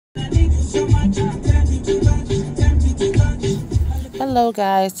Hello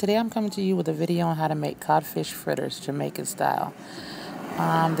guys, today I'm coming to you with a video on how to make codfish fritters, Jamaican style.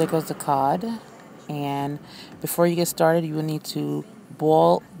 There goes the cod, and before you get started you will need to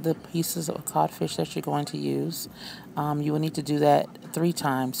boil the pieces of codfish that you're going to use. You will need to do that 3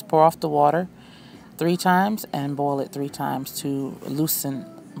 times. Pour off the water 3 times and boil it 3 times to loosen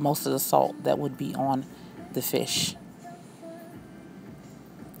most of the salt that would be on the fish.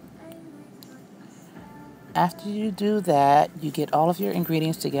 After you do that, you get all of your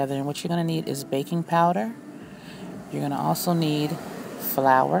ingredients together, and what you're going to need is baking powder. You're going to also need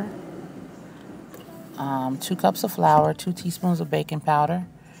flour, 2 cups of flour, 2 teaspoons of baking powder,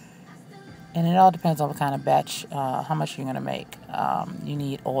 and it all depends on what kind of batch, how much you're going to make. You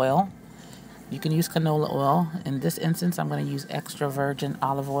need oil. You can use canola oil. In this instance, I'm going to use extra virgin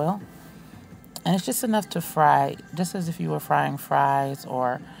olive oil, and it's just enough to fry, just as if you were frying fries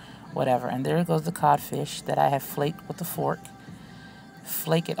or whatever. And there goes the codfish that I have flaked with a fork.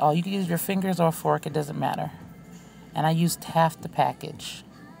 Flake it all. You can use your fingers or a fork, it doesn't matter. And I used half the package.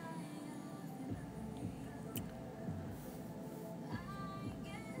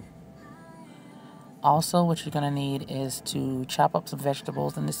 Also, what you're going to need is to chop up some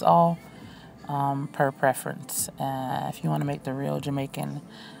vegetables, and it's all per preference. If you want to make the real Jamaican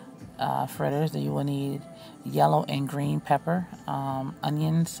fritters, then you will need yellow and green pepper,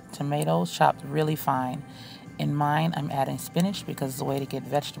 onions, tomatoes chopped really fine. In mine, I'm adding spinach because it's a way to get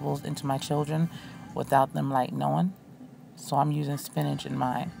vegetables into my children without them like knowing. So I'm using spinach in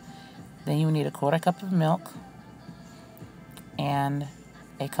mine. Then you need a 1/4 cup of milk and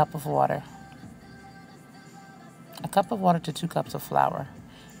a cup of water. A cup of water to 2 cups of flour.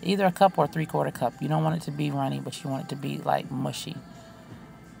 Either a cup or 3/4 cup. You don't want it to be runny, but you want it to be like mushy,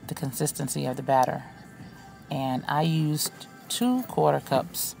 the consistency of the batter. And I used 2 1/4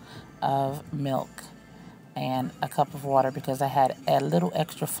 cups of milk and a cup of water because I had a little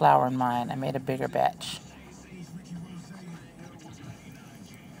extra flour in mine. I made a bigger batch.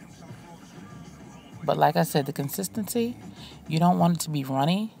 But like I said, the consistency, you don't want it to be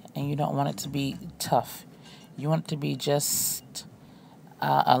runny and you don't want it to be tough. You want it to be just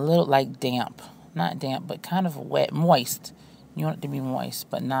a little like damp. Not damp, but kind of wet, moist. You want it to be moist,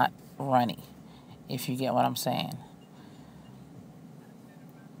 but not runny, if you get what I'm saying.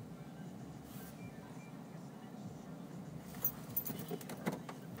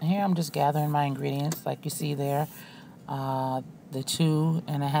 And here I'm just gathering my ingredients, like you see there. The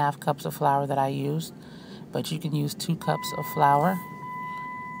 2.5 cups of flour that I used, but you can use 2 cups of flour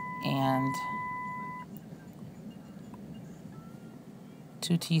and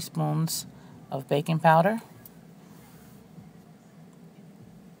 2 teaspoons of baking powder.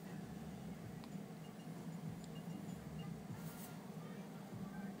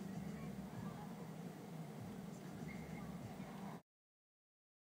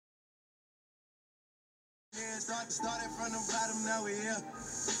 Started from the bottom, now we here.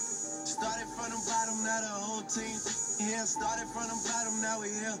 Started from the bottom, now the whole team here. Started from the bottom, now we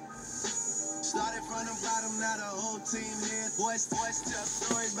here. Started from the bottom, now the whole team here. Boys tell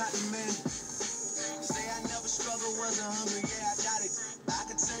stories about the men. Say I never struggled, wasn't hungry, yeah, I got it. I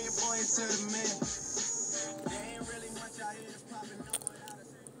could turn your boy into the man. There ain't really much out here that's popping up.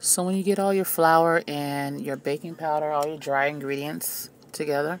 So when you get all your flour and your baking powder, all your dry ingredients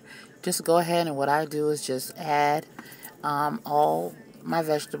together, just go ahead, and what I do is just add all my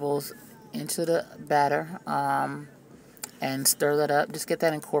vegetables into the batter and stir that up. Just get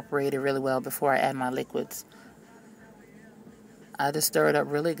that incorporated really well before I add my liquids. I just stir it up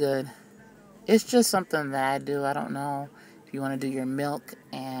really good. It's just something that I do. I don't know if you want to do your milk,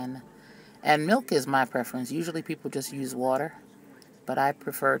 and milk is my preference. Usually people just use water, but I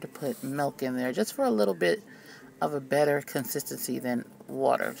prefer to put milk in there just for a little bit of a better consistency than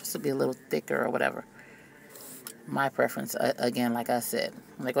water, just to be a little thicker or whatever. My preference, again, like I said.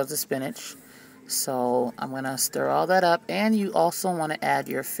 There goes the spinach. So I'm going to stir all that up, and you also want to add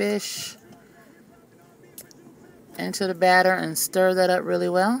your fish into the batter and stir that up really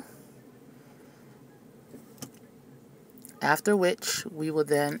well. After which, we will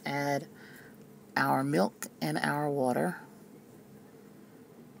then add our milk and our water.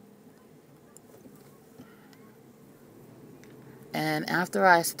 And after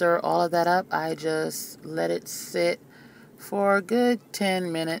I stir all of that up, I just let it sit for a good 10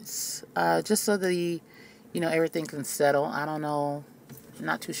 minutes, just so the, everything can settle. I don't know, I'm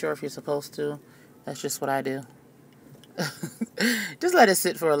not too sure if you're supposed to. That's just what I do. Just let it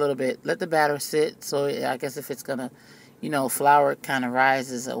sit for a little bit. Let the batter sit. So I guess if it's gonna, flour kind of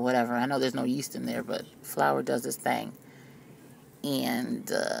rises or whatever. I know there's no yeast in there, but flour does this thing. And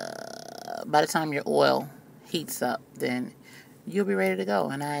by the time your oil heats up, then you'll be ready to go.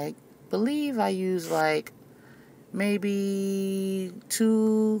 And I believe I use like maybe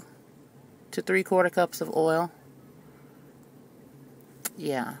 2 to 3/4 cups of oil.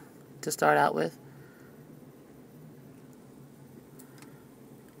 Yeah, to start out with.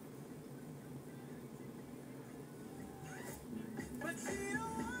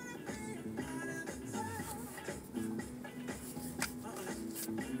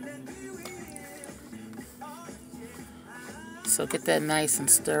 So get that nice and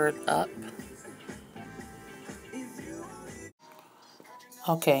stirred up.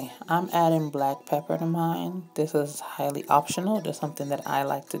 Okay, I'm adding black pepper to mine. This is highly optional. Just something that I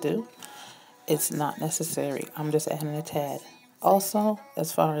like to do. It's not necessary. I'm just adding a tad. Also,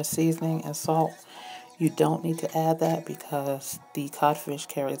 as far as seasoning and salt, you don't need to add that because the codfish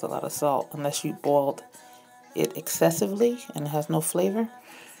carries a lot of salt. Unless you boiled it excessively and it has no flavor,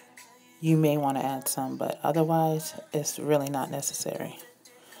 you may want to add some, but otherwise, it's really not necessary.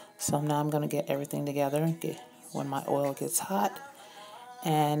 So now I'm going to get everything together when my oil gets hot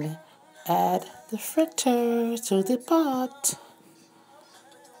and add the fritters to the pot.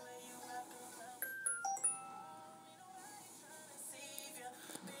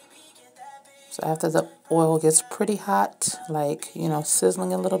 So after the oil gets pretty hot, like,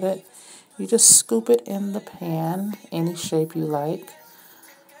 sizzling a little bit, you just scoop it in the pan, any shape you like.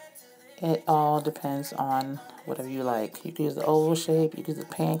 It all depends on whatever you like. You can use the oval shape, you can use the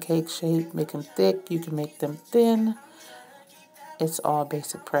pancake shape, make them thick, you can make them thin. It's all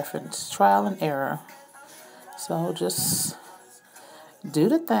basic preference, trial and error. So just do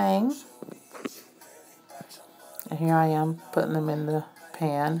the thing. And here I am putting them in the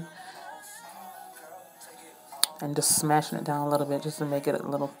pan and just smashing it down a little bit just to make it a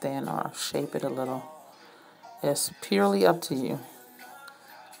little thin or shape it a little. It's purely up to you.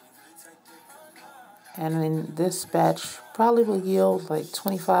 And then this batch probably will yield like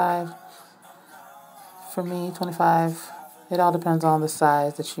 25 for me, 25. It all depends on the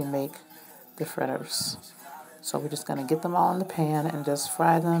size that you make the fritters. So we're just going to get them all in the pan and just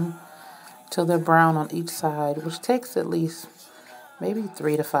fry them till they're brown on each side, which takes at least maybe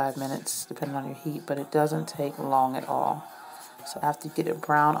 3 to 5 minutes, depending on your heat, but it doesn't take long at all. So after you get it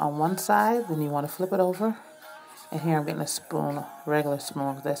brown on one side, then you want to flip it over. And here I'm getting a spoon, regular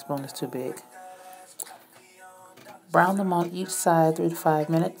spoon, because that spoon is too big. Brown them on each side 3 to 5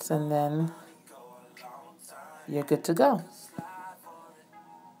 minutes, and then you're good to go.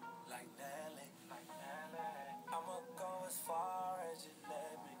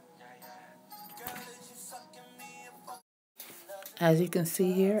 As you can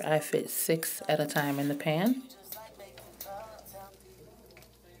see here, I fit 6 at a time in the pan.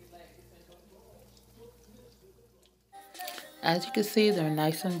 As you can see, they're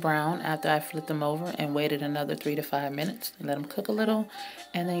nice and brown after I flipped them over and waited another 3 to 5 minutes. Let them cook a little,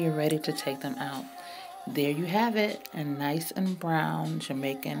 and then you're ready to take them out. There you have it, a nice and brown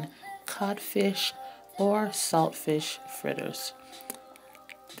Jamaican codfish or saltfish fritters.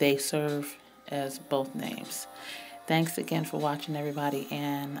 They serve as both names. Thanks again for watching, everybody,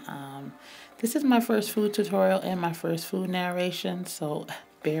 and this is my first food tutorial and my first food narration, so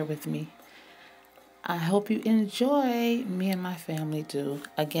bear with me. I hope you enjoy. Me and my family do.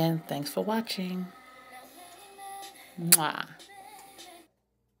 Again, thanks for watching. Mwah.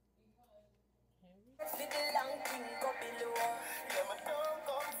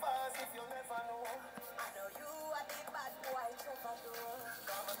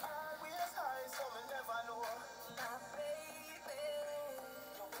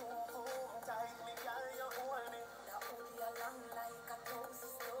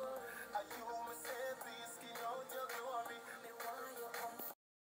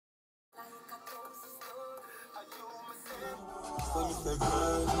 So Mr.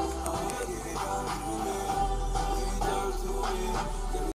 Good,